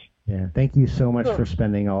 Yeah. Thank you so much for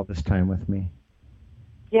spending all this time with me.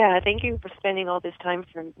 Yeah, thank you for spending all this time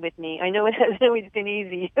with me. I know it hasn't always been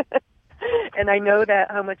easy. And I know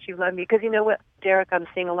that how much you love me. Because you know what, Derek, I'm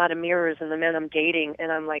seeing a lot of mirrors in the men I'm dating.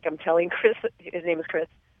 And I'm telling Chris, his name is Chris,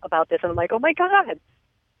 about this. And I'm like, oh my God,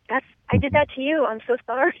 I did that to you. I'm so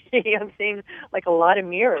sorry. I'm seeing like a lot of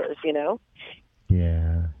mirrors, Yeah.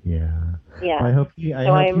 Yeah. Well, I hope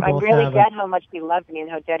I really get how much he loved me and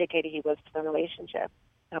how dedicated he was to the relationship,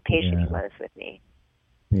 how patient he was with me.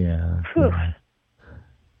 Yeah.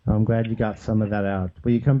 I'm glad you got some of that out.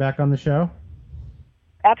 Will you come back on the show?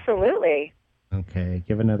 Absolutely. Okay.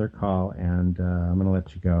 Give another call, and I'm going to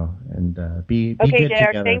let you go. And be okay, good Derek,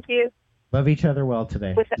 together. Thank you. Love each other well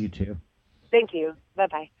today. You too. Thank you.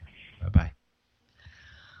 Bye-bye. Bye-bye.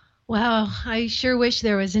 Wow, I sure wish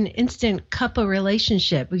there was an instant couple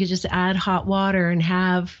relationship. We could just add hot water and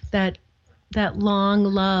have that long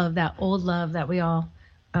love, that old love that we all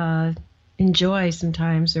enjoy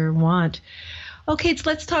sometimes or want. Okay, so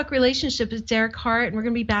let's talk relationship with Derek Hart, and we're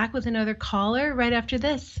going to be back with another caller right after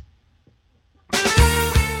this.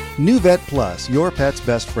 New Vet Plus, your pet's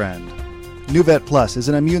best friend. New Vet Plus is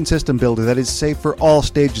an immune system builder that is safe for all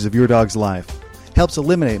stages of your dog's life. Helps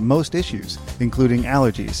eliminate most issues, including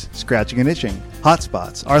allergies, scratching and itching, hot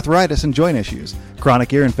spots, arthritis and joint issues,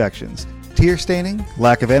 chronic ear infections, tear staining,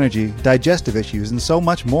 lack of energy, digestive issues, and so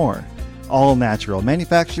much more. All natural,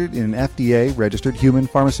 manufactured in an FDA-registered human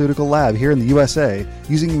pharmaceutical lab here in the USA,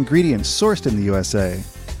 using ingredients sourced in the USA.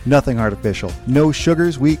 Nothing artificial, no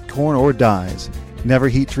sugars, wheat, corn, or dyes. Never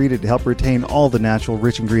heat treated to help retain all the natural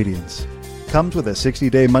rich ingredients. Comes with a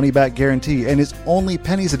 60-day money-back guarantee and is only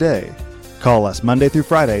pennies a day. Call us Monday through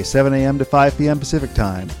Friday, 7 a.m. to 5 p.m. Pacific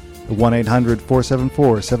Time.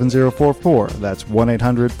 1-800-474-7044. That's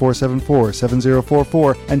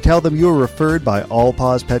 1-800-474-7044. And tell them you were referred by All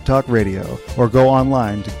Paws Pet Talk Radio. Or go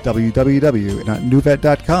online to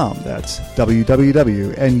www.nuvet.com. That's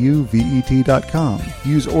www.nuvet.com.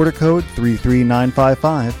 Use order code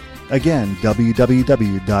 33955. Again,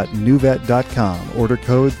 www.nuvet.com. Order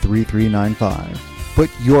code 3395. Put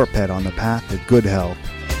your pet on the path to good health.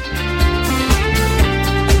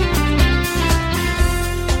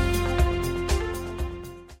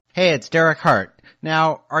 Hey, it's Derek Hart.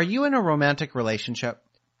 Now, are you in a romantic relationship?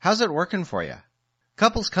 How's it working for you?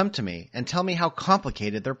 Couples come to me and tell me how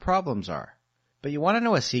complicated their problems are. But you want to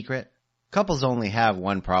know a secret? Couples only have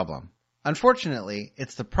one problem. Unfortunately,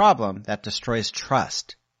 it's the problem that destroys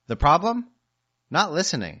trust. The problem? Not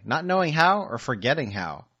listening, not knowing how, or forgetting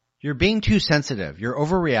how. You're being too sensitive. You're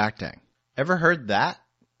overreacting. Ever heard that?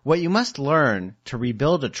 What you must learn to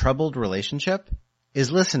rebuild a troubled relationship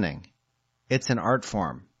is listening. It's an art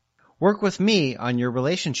form. Work with me on your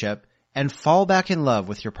relationship and fall back in love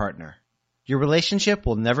with your partner. Your relationship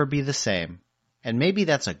will never be the same, and maybe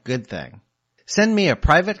that's a good thing. Send me a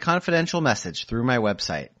private confidential message through my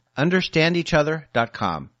website,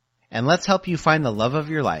 understandeachother.com, and let's help you find the love of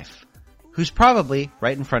your life, who's probably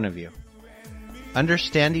right in front of you.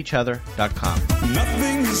 understandeachother.com.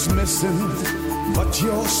 Nothing is missing but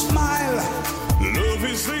your smile. Love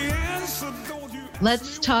is the answer.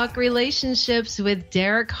 Let's talk relationships with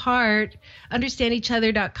Derek Hart.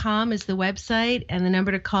 Understandeachother.com is the website, and the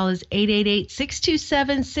number to call is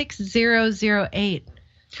 888-627-6008.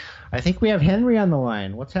 I think we have Henry on the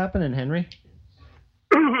line. What's happening, Henry?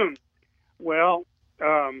 Well,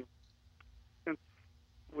 since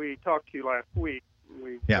we talked to you last week,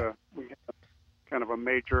 we had kind of a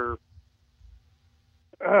major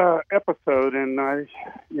episode, and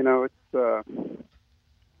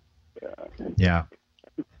Yeah.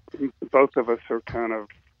 both of us are kind of,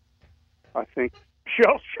 I think,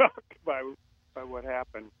 shell-shocked by what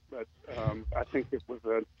happened. But I think it was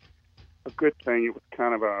a good thing. It was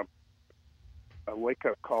kind of a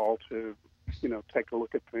wake-up call to, take a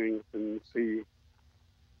look at things and see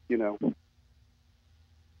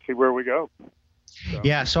where we go. So.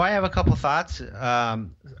 Yeah, so I have a couple thoughts.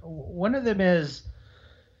 One of them is,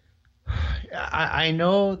 I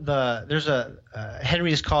know there's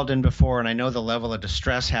Henry's called in before, and I know the level of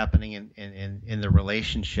distress happening in the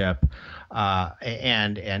relationship.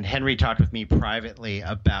 And Henry talked with me privately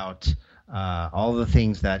about all the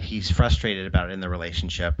things that he's frustrated about in the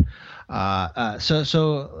relationship.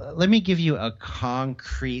 So let me give you a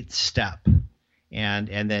concrete step, and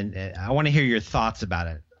then I want to hear your thoughts about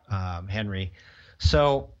it, Henry.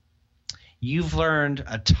 So you've learned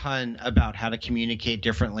a ton about how to communicate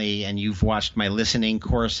differently, and you've watched my listening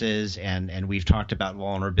courses, and we've talked about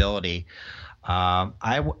vulnerability.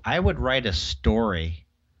 I would write a story,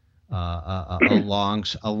 a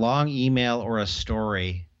long email or a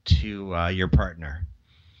story to your partner,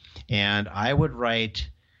 and I would write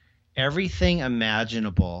everything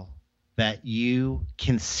imaginable that you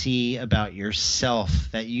can see about yourself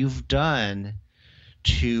that you've done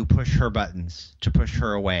to push her buttons, to push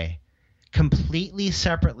her away, completely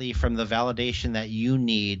separately from the validation that you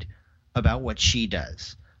need about what she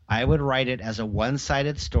does. I would write it as a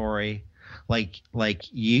one-sided story, like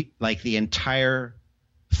the entire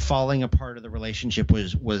falling apart of the relationship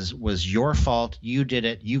was your fault. You did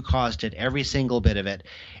it. You caused it, every single bit of it,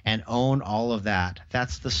 and own all of that.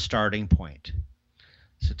 That's the starting point.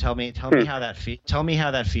 So tell me how that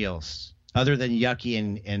feels. Other than yucky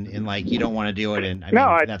and like you don't want to do it, and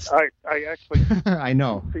I actually I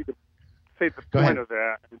know. See the point of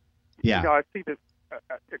that. Yeah. I see that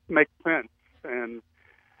it makes sense, and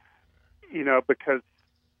because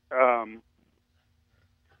I'm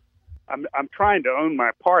trying to own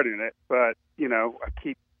my part in it, but I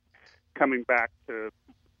keep coming back to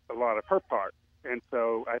a lot of her part, and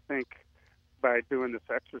so I think by doing this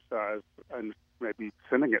exercise and maybe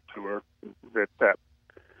sending it to her, that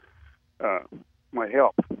might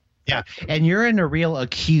help. Yeah, and you're in a real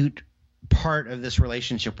acute part of this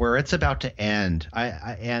relationship where it's about to end.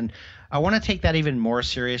 I want to take that even more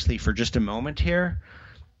seriously for just a moment here.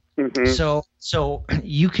 Mm-hmm. So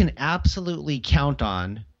you can absolutely count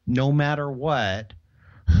on, no matter what,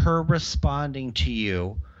 her responding to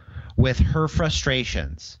you with her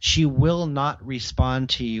frustrations. She will not respond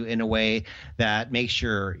to you in a way that makes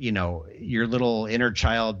your little inner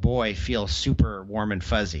child boy feel super warm and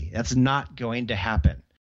fuzzy. That's not going to happen.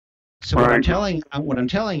 So what I'm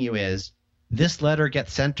telling you is this letter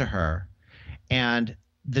gets sent to her, and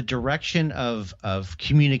the direction of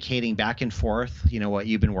communicating back and forth, what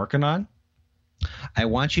you've been working on, I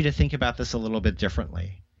want you to think about this a little bit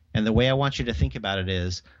differently. And the way I want you to think about it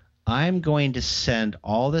is, I'm going to send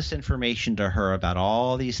all this information to her about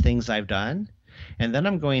all these things I've done, and then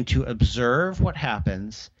I'm going to observe what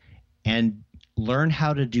happens and learn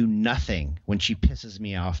how to do nothing when she pisses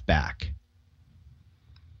me off back.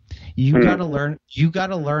 You got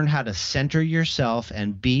to learn how to center yourself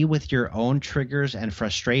and be with your own triggers and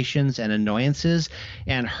frustrations and annoyances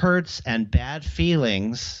and hurts and bad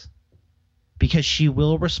feelings, because she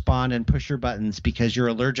will respond and push your buttons because you're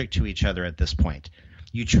allergic to each other at this point.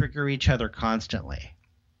 You trigger each other constantly.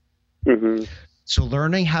 Mm-hmm. So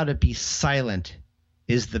learning how to be silent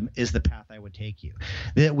is the path I would take you.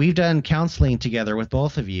 We've done counseling together with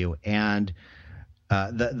both of you, and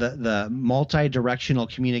the multi-directional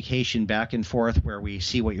communication back and forth, where we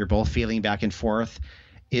see what you're both feeling back and forth,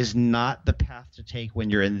 is not the path to take when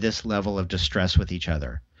you're in this level of distress with each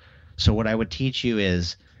other. So what I would teach you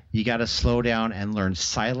is, you got to slow down and learn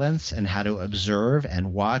silence and how to observe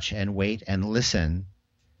and watch and wait and listen,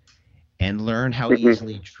 and learn how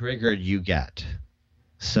easily triggered you get.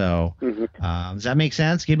 So does that make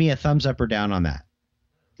sense? Give me a thumbs up or down on that.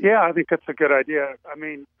 Yeah, I think that's a good idea. I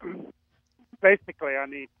mean, basically, I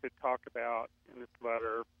need to talk about in this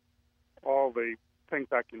letter all the things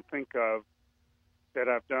I can think of that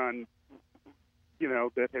I've done,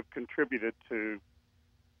 that have contributed to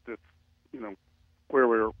this, where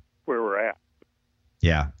we're at.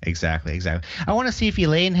 Yeah, exactly. I want to see if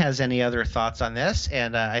Elaine has any other thoughts on this,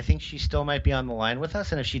 and I think she still might be on the line with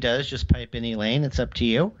us, and if she does, just pipe in Elaine. It's up to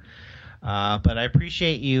you. But I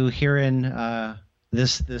appreciate you hearing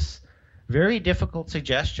this very difficult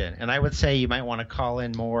suggestion, and I would say you might want to call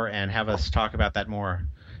in more and have us talk about that more,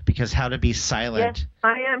 because how to be silent.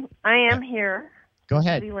 Yes, I am here. Go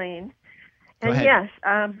ahead. Elaine. And ahead.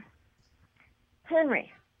 yes,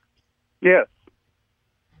 Henry. Yes.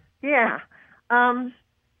 Yeah.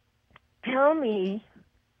 Tell me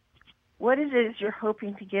what it is you're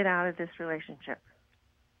hoping to get out of this relationship.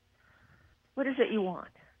 What is it you want?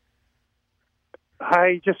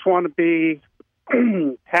 I just want to be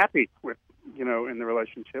happy with, in the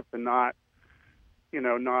relationship and not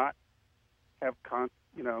have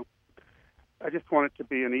I just want it to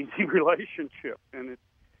be an easy relationship, and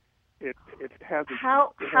it hasn't.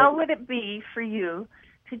 How would it be for you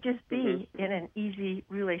to just be in an easy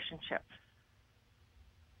relationship,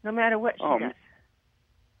 no matter what she does?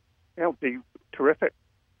 It'll be terrific.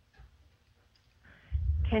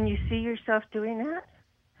 Can you see yourself doing that,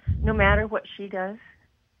 no matter what she does?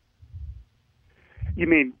 You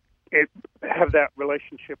mean have that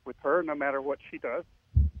relationship with her, no matter what she does?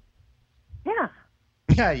 Yeah.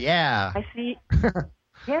 Yeah. I see.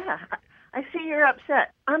 Yeah, I see you're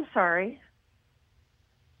upset. I'm sorry.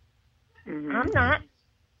 I'm not.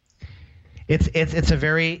 It's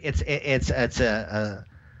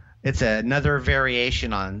another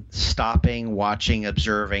variation on stopping, watching,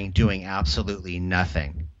 observing, doing absolutely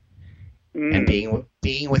nothing, and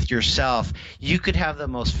being with yourself. You could have the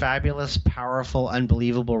most fabulous, powerful,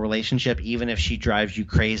 unbelievable relationship, even if she drives you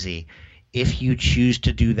crazy, if you choose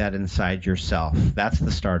to do that inside yourself. That's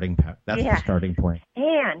the starting. That's the starting point.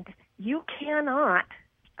 And you cannot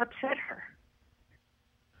upset her.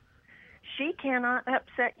 She cannot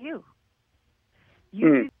upset you.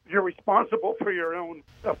 You're responsible for your own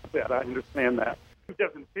upset. I understand that. It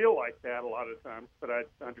doesn't feel like that a lot of times, but I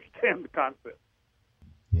understand the concept.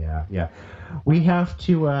 Yeah. We have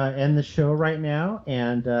to end the show right now,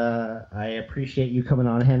 and I appreciate you coming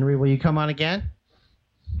on, Henry. Will you come on again?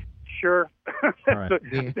 Sure. All right.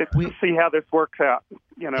 We see how this works out.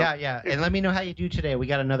 Yeah. And let me know how you do today. We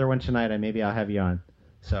got another one tonight, and maybe I'll have you on.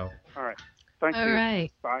 So. All right. Thank you. All right.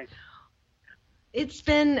 Bye. It's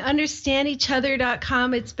been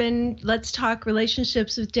understandeachother.com. It's been Let's Talk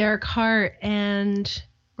Relationships with Derek Hart, and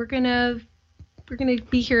we're gonna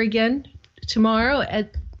be here again tomorrow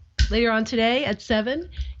later on today at 7.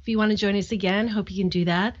 If you want to join us again, hope you can do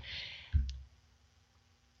that.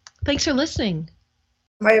 Thanks for listening.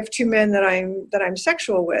 I have 2 men that I'm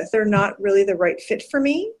sexual with. They're not really the right fit for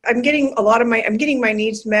me. I'm getting my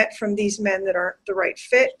needs met from these men that aren't the right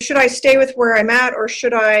fit. Should I stay with where I'm at, or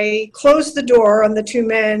should I close the door on the 2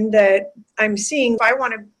 men that I'm seeing? If I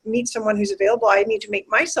want to meet someone who's available, I need to make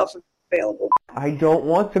myself available. I don't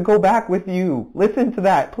want to go back with you. Listen to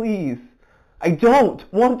that, please. I don't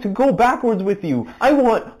want to go backwards with you. I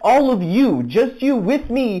want all of you, just you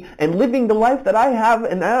with me, and living the life that I have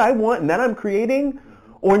and that I want and that I'm creating.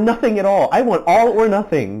 Or nothing at all. I want all or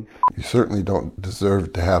nothing. You certainly don't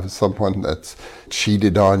deserve to have someone that's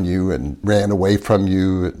cheated on you and ran away from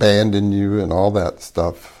you, abandoned you, and all that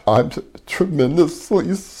stuff. I'm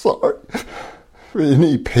tremendously sorry for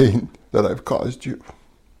any pain that I've caused you.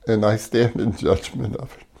 And I stand in judgment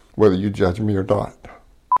of it, whether you judge me or not.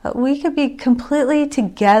 We could be completely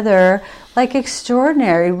together, like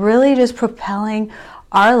extraordinary, really just propelling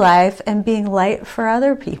our life and being light for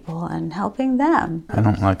other people and helping them. I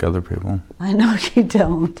don't like other people. I know you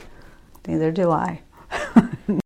don't. Neither do I.